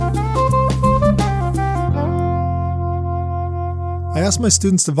I asked my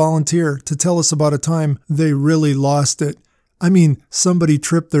students to volunteer to tell us about a time they really lost it. I mean, somebody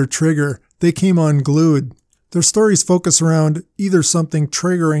tripped their trigger. They came unglued. Their stories focus around either something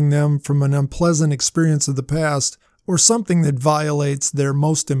triggering them from an unpleasant experience of the past or something that violates their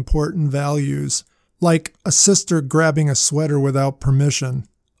most important values, like a sister grabbing a sweater without permission.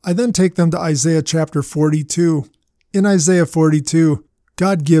 I then take them to Isaiah chapter 42. In Isaiah 42,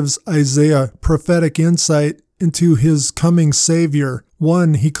 God gives Isaiah prophetic insight into his coming Savior,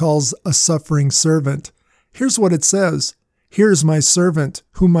 one he calls a suffering servant. Here's what it says. "Here's my servant,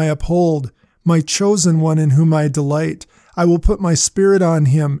 whom I uphold, my chosen one in whom I delight. I will put my spirit on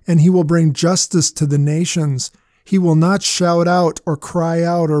him, and he will bring justice to the nations. He will not shout out or cry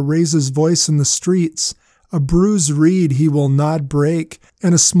out or raise his voice in the streets. A bruised reed he will not break,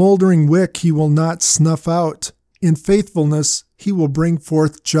 and a smoldering wick he will not snuff out. In faithfulness he will bring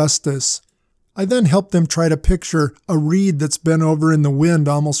forth justice." I then help them try to picture a reed that's bent over in the wind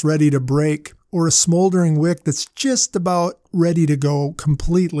almost ready to break, or a smoldering wick that's just about ready to go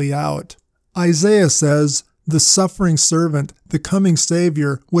completely out. Isaiah says the suffering servant, the coming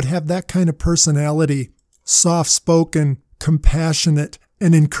Savior, would have that kind of personality, soft-spoken, compassionate,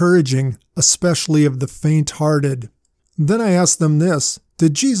 and encouraging, especially of the faint-hearted. Then I asked them this,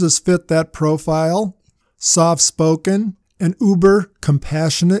 did Jesus fit that profile? Soft-spoken and uber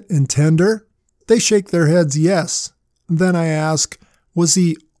compassionate and tender? They shake their heads yes. Then I ask, was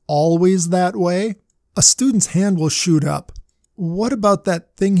he always that way? A student's hand will shoot up. What about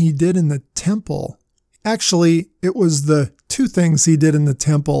that thing he did in the temple? Actually, it was the two things he did in the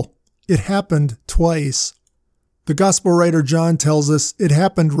temple. It happened twice. The gospel writer John tells us it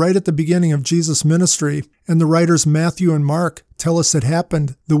happened right at the beginning of Jesus' ministry, and the writers Matthew and Mark tell us it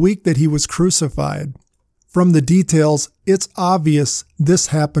happened the week that he was crucified. From the details, it's obvious this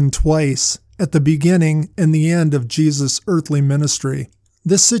happened twice, at the beginning and the end of Jesus' earthly ministry.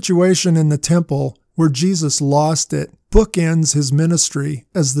 This situation in the temple, where Jesus lost it, bookends his ministry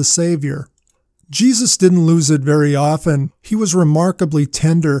as the Savior. Jesus didn't lose it very often. He was remarkably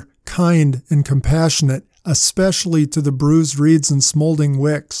tender, kind, and compassionate, especially to the bruised reeds and smoldering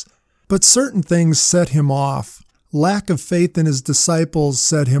wicks. But certain things set him off. Lack of faith in his disciples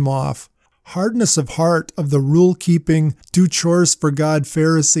set him off. Hardness of heart of the rule-keeping, do-chores-for-God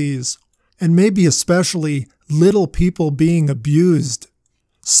Pharisees. And maybe especially little people being abused.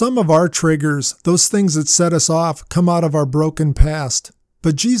 Some of our triggers, those things that set us off, come out of our broken past.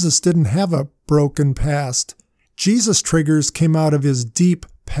 But Jesus didn't have a broken past. Jesus' triggers came out of his deep,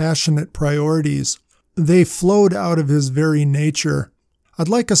 passionate priorities. They flowed out of his very nature. I'd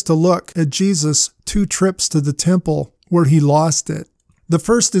like us to look at Jesus' 2 trips to the temple where he lost it. The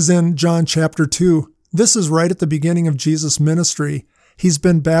first is in John chapter 2. This is right at the beginning of Jesus' ministry. He's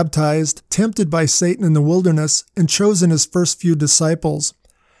been baptized, tempted by Satan in the wilderness, and chosen his first few disciples.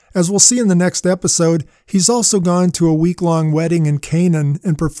 As we'll see in the next episode, he's also gone to a week-long wedding in Canaan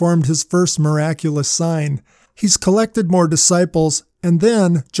and performed his first miraculous sign. He's collected more disciples, and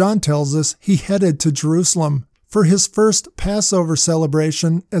then, John tells us, he headed to Jerusalem for his first Passover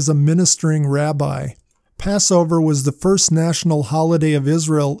celebration as a ministering rabbi. Passover was the first national holiday of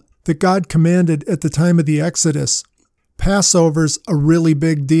Israel that God commanded at the time of the Exodus. Passover's a really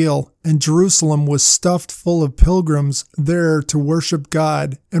big deal, and Jerusalem was stuffed full of pilgrims there to worship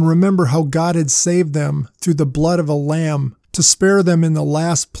God and remember how God had saved them through the blood of a lamb to spare them in the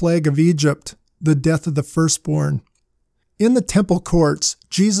last plague of Egypt, the death of the firstborn. In the temple courts,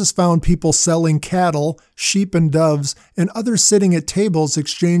 Jesus found people selling cattle, sheep and doves, and others sitting at tables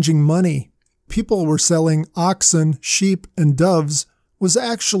exchanging money. People were selling oxen, sheep, and doves was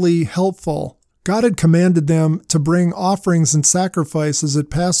actually helpful. God had commanded them to bring offerings and sacrifices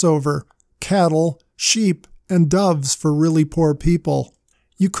at Passover, cattle, sheep, and doves for really poor people.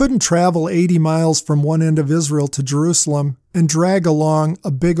 You couldn't travel 80 miles from one end of Israel to Jerusalem and drag along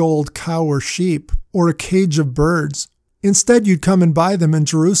a big old cow or sheep or a cage of birds. Instead, you'd come and buy them in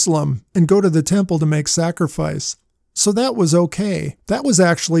Jerusalem and go to the temple to make sacrifice. So that was okay. That was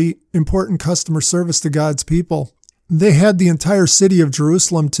actually important customer service to God's people. They had the entire city of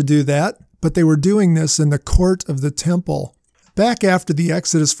Jerusalem to do that, but they were doing this in the court of the temple. Back after the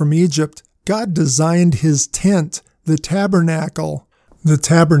Exodus from Egypt, God designed his tent, the tabernacle. The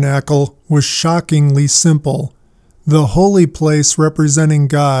tabernacle was shockingly simple. The holy place representing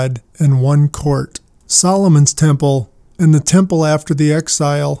God and one court. Solomon's temple and the temple after the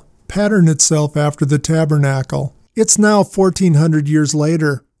exile patterned itself after the tabernacle. It's now 1400 years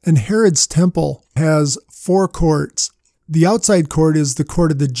later, and Herod's temple has 4 courts. The outside court is the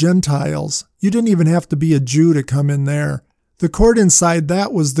court of the Gentiles. You didn't even have to be a Jew to come in there. The court inside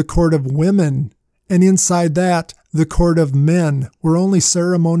that was the court of women, and inside that, the court of men, where only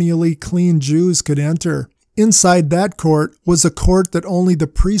ceremonially clean Jews could enter. Inside that court was a court that only the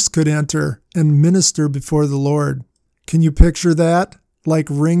priest could enter and minister before the Lord. Can you picture that? Like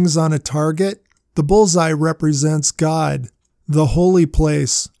rings on a target? The bullseye represents God, the holy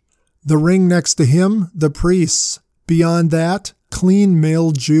place. The ring next to him, the priests. Beyond that, clean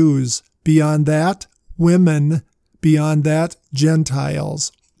male Jews. Beyond that, women. Beyond that,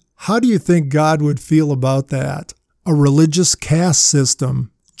 Gentiles. How do you think God would feel about that? A religious caste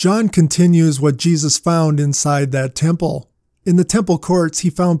system. John continues what Jesus found inside that temple. In the temple courts,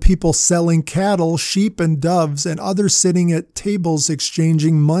 he found people selling cattle, sheep, and doves, and others sitting at tables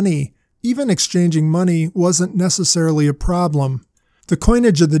exchanging money. Even exchanging money wasn't necessarily a problem. The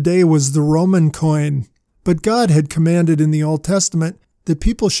coinage of the day was the Roman coin, but God had commanded in the Old Testament that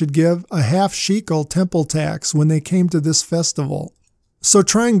people should give a half shekel temple tax when they came to this festival. So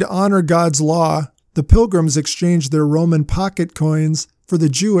trying to honor God's law, the pilgrims exchanged their Roman pocket coins for the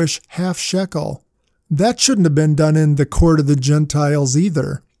Jewish half shekel. That shouldn't have been done in the court of the Gentiles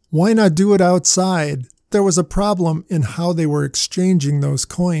either. Why not do it outside? There was a problem in how they were exchanging those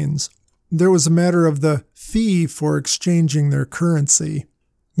coins. There was a matter of the fee for exchanging their currency.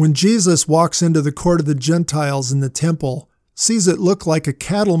 When Jesus walks into the court of the Gentiles in the temple, sees it look like a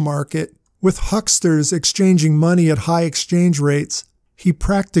cattle market with hucksters exchanging money at high exchange rates, he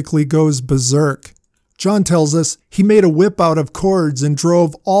practically goes berserk. John tells us he made a whip out of cords and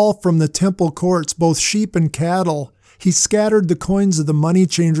drove all from the temple courts, both sheep and cattle. He scattered the coins of the money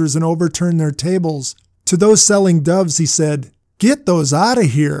changers and overturned their tables. To those selling doves, he said, "Get those out of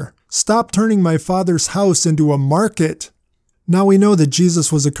here. Stop turning my Father's house into a market." Now we know that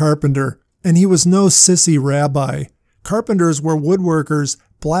Jesus was a carpenter, and he was no sissy rabbi. Carpenters were woodworkers,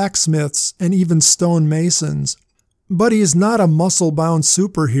 blacksmiths, and even stone masons. But he is not a muscle-bound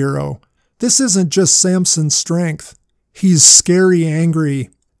superhero. This isn't just Samson's strength. He's scary angry,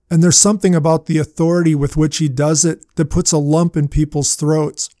 and there's something about the authority with which he does it that puts a lump in people's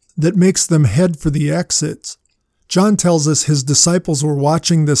throats, that makes them head for the exits. John tells us his disciples were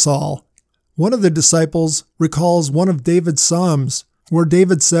watching this all. One of the disciples recalls one of David's Psalms, where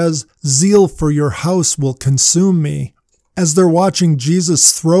David says, "Zeal for your house will consume me." As they're watching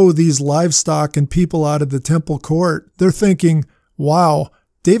Jesus throw these livestock and people out of the temple court, they're thinking, wow,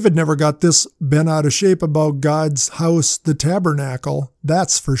 David never got this bent out of shape about God's house, the tabernacle,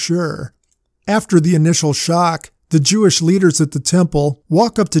 that's for sure. After the initial shock, the Jewish leaders at the temple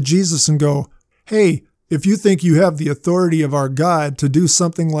walk up to Jesus and go, "Hey, if you think you have the authority of our God to do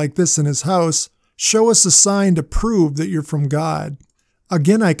something like this in his house, show us a sign to prove that you're from God."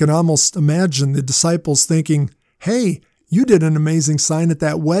 Again, I can almost imagine the disciples thinking, "Hey, you did an amazing sign at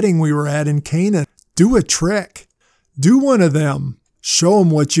that wedding we were at in Canaan. Do a trick. Do one of them. Show them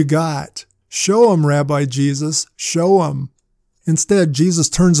what you got. Show them, Rabbi Jesus. Show them." Instead, Jesus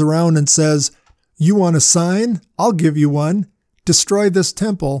turns around and says, "You want a sign? I'll give you one. Destroy this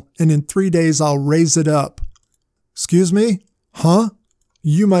temple, and in 3 days I'll raise it up." Excuse me? Huh?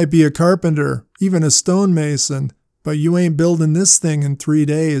 You might be a carpenter, even a stonemason, but you ain't building this thing in 3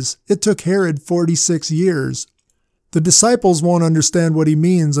 days. It took Herod 46 years. The disciples won't understand what he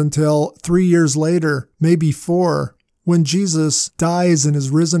means until 3 years later, maybe 4, when Jesus dies and is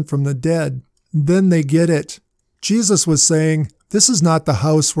risen from the dead. Then they get it. Jesus was saying, "This is not the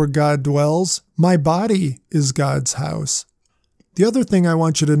house where God dwells. My body is God's house." The other thing I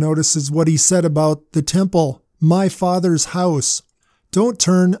want you to notice is what he said about the temple, my Father's house. Don't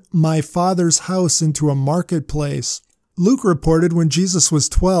turn my Father's house into a marketplace. Luke reported when Jesus was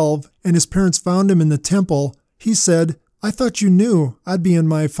 12 and his parents found him in the temple, he said, "I thought you knew I'd be in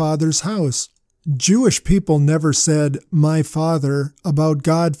my Father's house." Jewish people never said, "my Father," about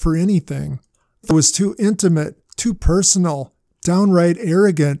God for anything. It was too intimate, too personal, downright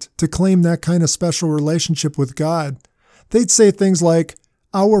arrogant to claim that kind of special relationship with God. They'd say things like,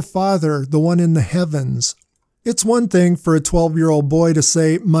 "Our Father, the one in the heavens." It's one thing for a 12-year-old boy to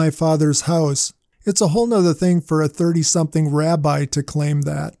say, "my Father's house." It's a whole nother thing for a 30-something rabbi to claim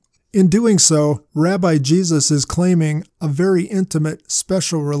that. In doing so, Rabbi Jesus is claiming a very intimate,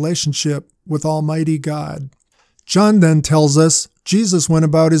 special relationship with Almighty God. John then tells us Jesus went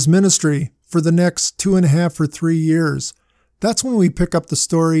about his ministry for the next 2.5 or 3 years. That's when we pick up the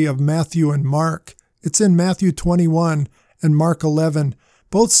story of Matthew and Mark. It's in Matthew 21 and Mark 11,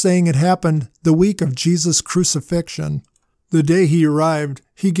 both saying it happened the week of Jesus' crucifixion. The day he arrived,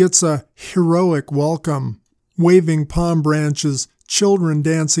 he gets a heroic welcome, waving palm branches, children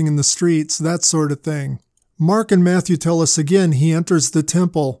dancing in the streets, that sort of thing. Mark and Matthew tell us again he enters the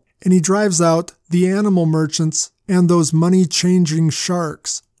temple, and he drives out the animal merchants and those money-changing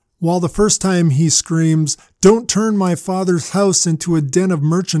sharks. While the first time he screams, "Don't turn my Father's house into a den of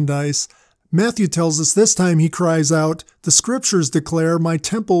merchandise," Matthew tells us this time he cries out, "The scriptures declare my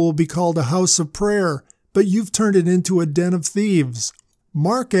temple will be called a house of prayer, but you've turned it into a den of thieves."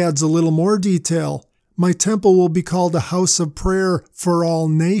 Mark adds a little more detail. "My temple will be called a house of prayer for all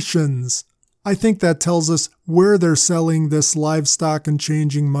nations." I think that tells us where they're selling this livestock and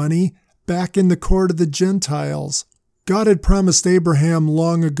changing money, back in the court of the Gentiles. God had promised Abraham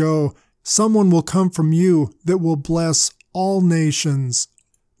long ago, "Someone will come from you that will bless all nations."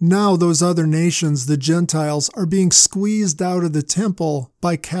 Now those other nations, the Gentiles, are being squeezed out of the temple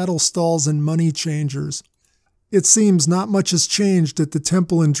by cattle stalls and money changers. It seems not much has changed at the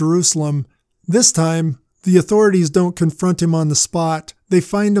temple in Jerusalem. This time, the authorities don't confront him on the spot. They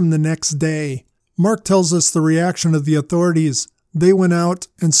find him the next day. Mark tells us the reaction of the authorities. They went out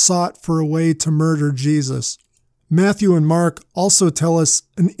and sought for a way to murder Jesus. Matthew and Mark also tell us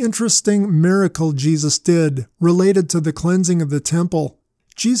an interesting miracle Jesus did related to the cleansing of the temple.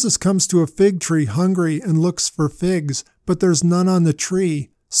 Jesus comes to a fig tree hungry and looks for figs, but there's none on the tree.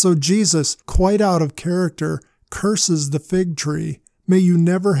 So Jesus, quite out of character, curses the fig tree. "May you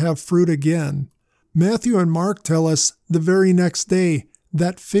never have fruit again." Matthew and Mark tell us the very next day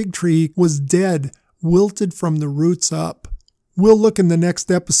that fig tree was dead, wilted from the roots up. We'll look in the next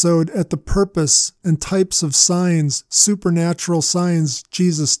episode at the purpose and types of signs, supernatural signs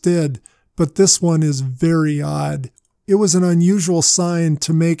Jesus did, but this one is very odd. It was an unusual sign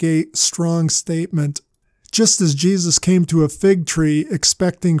to make a strong statement. Just as Jesus came to a fig tree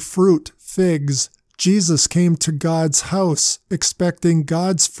expecting fruit, figs, Jesus came to God's house expecting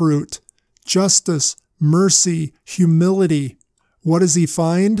God's fruit, justice, mercy, humility. What does he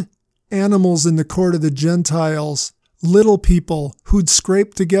find? Animals in the court of the Gentiles, little people who'd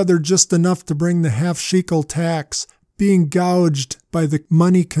scraped together just enough to bring the half-shekel tax, being gouged by the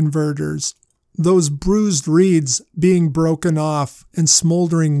money converters. Those bruised reeds being broken off and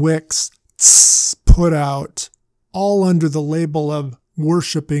smoldering wicks put out, all under the label of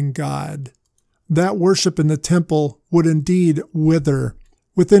worshiping God. That worship in the temple would indeed wither.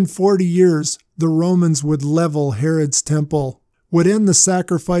 Within 40 years, the Romans would level Herod's temple, would end the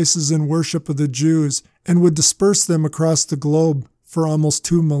sacrifices and worship of the Jews, and would disperse them across the globe for almost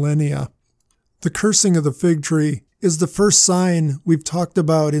 2 millennia. The cursing of the fig tree is the first sign we've talked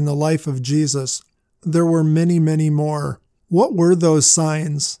about in the life of Jesus. There were many, many more. What were those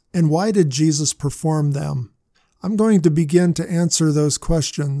signs, and why did Jesus perform them? I'm going to begin to answer those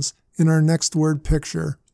questions in our next word picture.